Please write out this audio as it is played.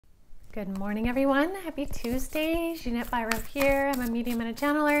Good morning, everyone. Happy Tuesday. Jeanette Byrow here. I'm a medium and a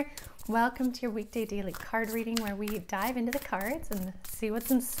channeler. Welcome to your weekday daily card reading where we dive into the cards and see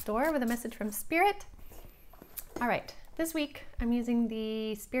what's in store with a message from Spirit. All right, this week I'm using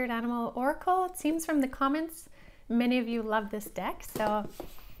the Spirit Animal Oracle. It seems from the comments many of you love this deck, so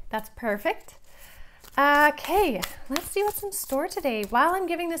that's perfect. Okay, let's see what's in store today. While I'm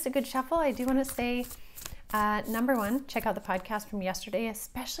giving this a good shuffle, I do want to say number one, check out the podcast from yesterday,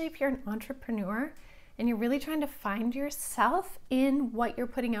 especially if you're an entrepreneur and you're really trying to find yourself in what you're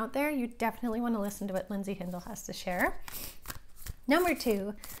putting out there. You definitely want to listen to what Lindsay Hindle has to share. Number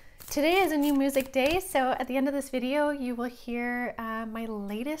two, today is a new music day, so at the end of this video, you will hear my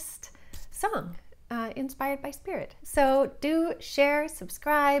latest song inspired by Spirit. So do share,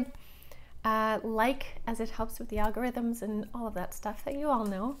 subscribe, like, as it helps with the algorithms and all of that stuff that you all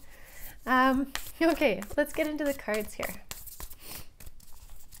know. Okay, let's get into the cards here.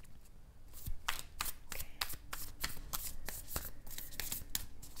 Okay.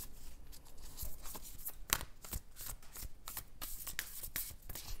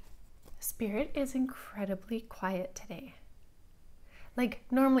 Spirit is incredibly quiet today. Like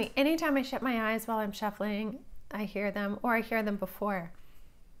normally, anytime I shut my eyes while I'm shuffling, I hear them, or I hear them before.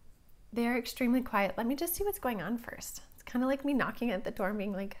 They're extremely quiet. Let me just see what's going on first. It's kind of like me knocking at the door and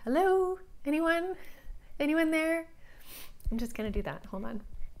being like, hello, anyone? Anyone there? I'm just going to do that. Hold on.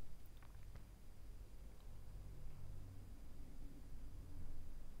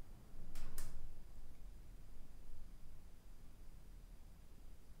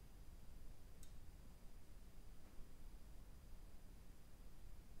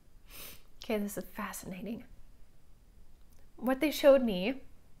 Okay, this is fascinating. What they showed me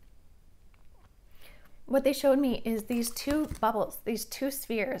is these two bubbles, these two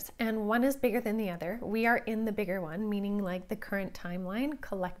spheres, and one is bigger than the other. We are in the bigger one, meaning like the current timeline,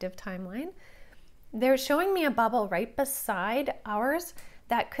 collective timeline. They're showing me a bubble right beside ours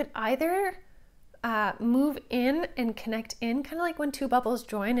that could either move in and connect in, kind of like when two bubbles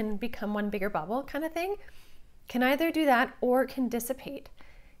join and become one bigger bubble kind of thing. Can either do that or can dissipate.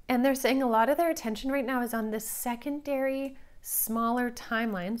 And they're saying a lot of their attention right now is on this secondary, smaller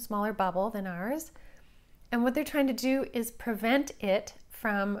timeline, smaller bubble than ours. And what they're trying to do is prevent it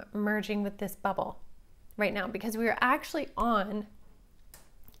from merging with this bubble right now, because we are actually on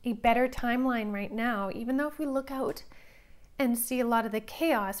a better timeline right now. Even though if we look out and see a lot of the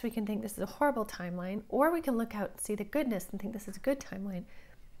chaos, we can think this is a horrible timeline, or we can look out and see the goodness and think this is a good timeline.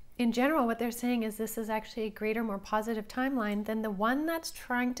 In general, what they're saying is this is actually a greater, more positive timeline than the one that's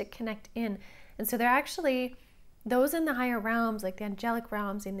trying to connect in. And so they're actually, those in the higher realms, like the angelic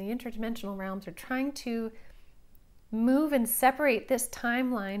realms and the interdimensional realms, are trying to move and separate this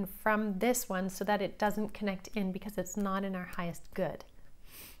timeline from this one so that it doesn't connect in, because it's not in our highest good.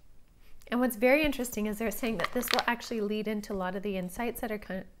 And what's very interesting is they're saying that this will actually lead into a lot of the insights that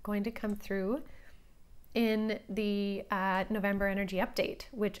are going to come through in the November energy update,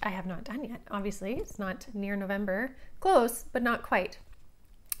 which I have not done yet. Obviously, it's not near November. Close, but not quite.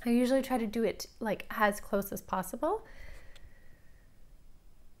 I usually try to do it like as close as possible.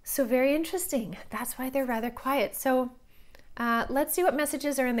 So very interesting. That's why they're rather quiet. So let's see what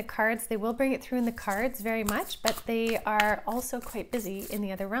messages are in the cards. They will bring it through in the cards very much, but they are also quite busy in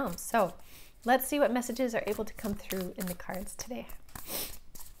the other realms. So let's see what messages are able to come through in the cards today.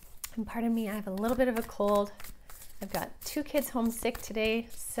 And pardon me, I have a little bit of a cold. I've got 2 kids home sick today,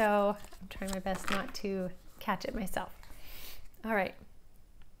 so I'm trying my best not to catch it myself. All right.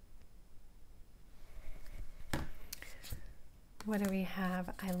 What do we have?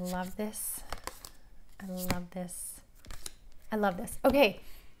 I love this. I love this. I love this. Okay.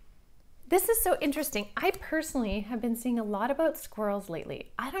 This is so interesting. I personally have been seeing a lot about squirrels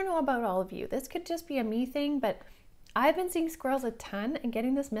lately. I don't know about all of you. This could just be a me thing, but I've been seeing squirrels a ton and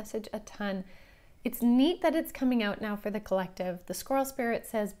getting this message a ton. It's neat that it's coming out now for the collective. The squirrel spirit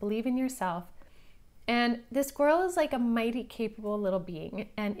says, believe in yourself. And the squirrel is like a mighty capable little being,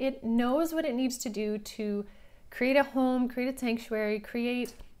 and it knows what it needs to do to create a home, create a sanctuary,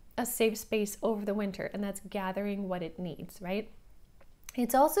 create a safe space over the winter, and that's gathering what it needs, right?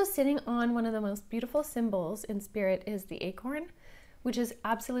 It's also sitting on one of the most beautiful symbols in Spirit is the acorn, which is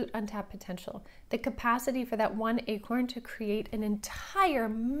absolute untapped potential. The capacity for that one acorn to create an entire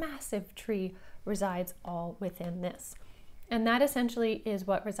massive tree resides all within this. And that essentially is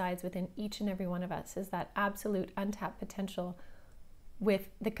what resides within each and every one of us, is that absolute untapped potential with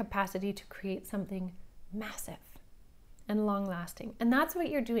the capacity to create something massive and long lasting. And that's what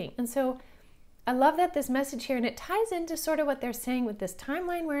you're doing. And so I love that this message here, and it ties into sort of what they're saying with this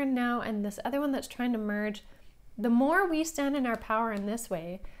timeline we're in now and this other one that's trying to merge. The more we stand in our power in this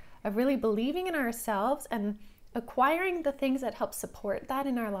way of really believing in ourselves and acquiring the things that help support that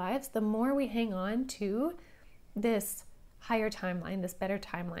in our lives, the more we hang on to this higher timeline, this better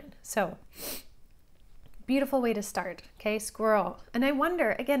timeline. So beautiful way to start. Okay, squirrel. And I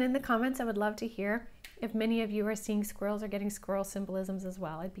wonder, again, in the comments, I would love to hear if many of you are seeing squirrels or getting squirrel symbolisms as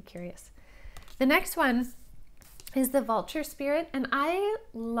well. I'd be curious. The next one is the vulture spirit. And I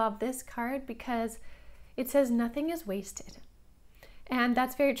love this card because it says nothing is wasted. And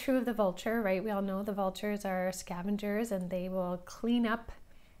that's very true of the vulture, right? We all know the vultures are scavengers and they will clean up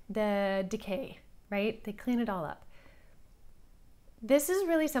the decay, right? They clean it all up. This is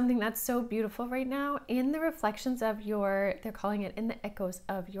really something that's so beautiful right now in the reflections of your, they're calling it in the echoes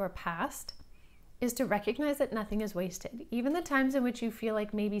of your past, is to recognize that nothing is wasted. Even the times in which you feel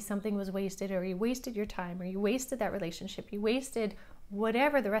like maybe something was wasted, or you wasted your time, or you wasted that relationship, you wasted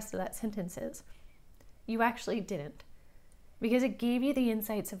whatever the rest of that sentence is, you actually didn't. Because it gave you the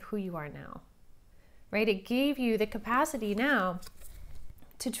insights of who you are now, right? It gave you the capacity now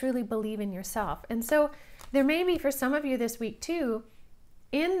to truly believe in yourself. And so there may be for some of you this week too,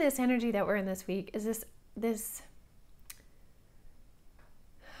 in this energy that we're in this week, is this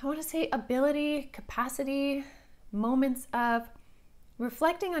I want to say ability, capacity, moments of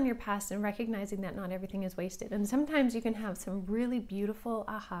reflecting on your past and recognizing that not everything is wasted. And sometimes you can have some really beautiful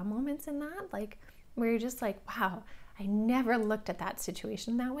aha moments in that, like where you're just like, wow, I never looked at that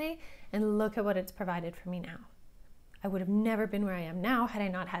situation that way, and look at what it's provided for me now. I would have never been where I am now had I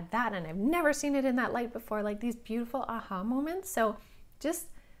not had that, and I've never seen it in that light before, like these beautiful aha moments. So just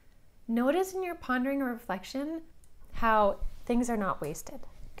notice in your pondering or reflection how things are not wasted,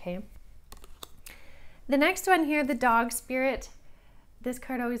 okay? The next one here, the dog spirit. This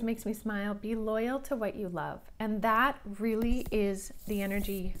card always makes me smile. Be loyal to what you love. And that really is the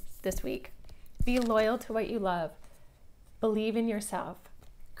energy this week. Be loyal to what you love. Believe in yourself.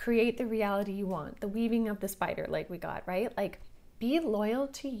 Create the reality you want. The weaving of the spider like we got, right? Like, be loyal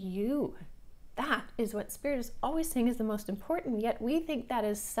to you. That is what Spirit is always saying is the most important, yet we think that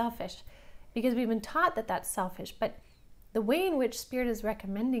is selfish because we've been taught that that's selfish. But the way in which Spirit is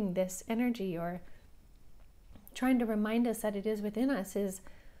recommending this energy, or trying to remind us that it is within us,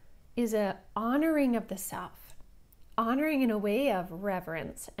 is a honoring of the self, honoring in a way of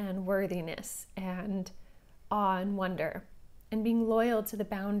reverence and worthiness and awe and wonder, and being loyal to the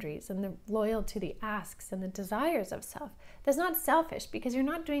boundaries and loyal to the asks and the desires of self. That's not selfish because you're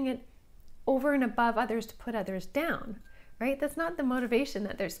not doing it over and above others to put others down, right? That's not the motivation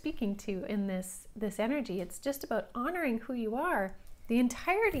that they're speaking to in this energy. It's just about honoring who you are, the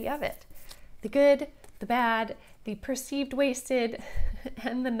entirety of it, the good, the bad, the perceived wasted,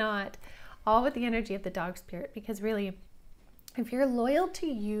 and the not, all with the energy of the dog spirit. Because really, if you're loyal to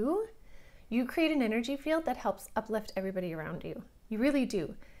you, you create an energy field that helps uplift everybody around you. You really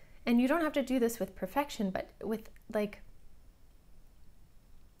do. And you don't have to do this with perfection, but with like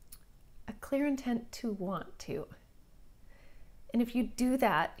a clear intent to want to. And if you do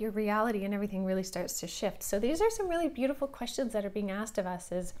that, your reality and everything really starts to shift. So these are some really beautiful questions that are being asked of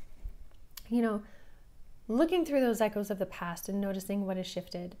us, is, you know, looking through those echoes of the past and noticing what has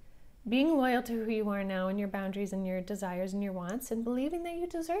shifted, being loyal to who you are now and your boundaries and your desires and your wants, and believing that you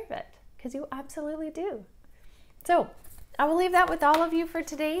deserve it, because you absolutely do. So I will leave that with all of you for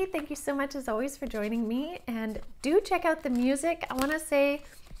today. Thank you so much as always for joining me, and do check out the music. I want to say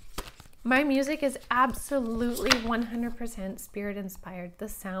my music is absolutely 100% spirit inspired. The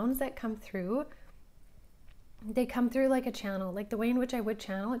sounds that come through, they come through like a channel, like the way in which I would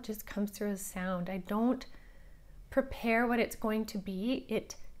channel, it just comes through as sound. I don't prepare what it's going to be.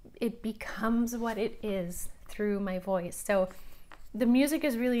 It becomes what it is through my voice. So the music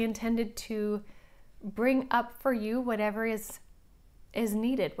is really intended to bring up for you whatever is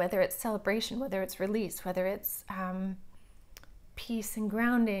needed, whether it's celebration, whether it's release, whether it's peace and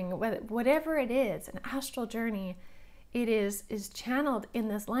grounding, whatever it is, an astral journey. It is channeled in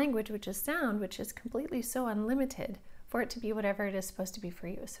this language, which is sound, which is completely so unlimited for it to be whatever it is supposed to be for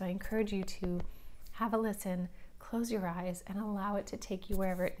you. So I encourage you to have a listen, close your eyes, and allow it to take you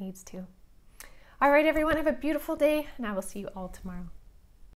wherever it needs to. All right, everyone, have a beautiful day, and I will see you all tomorrow.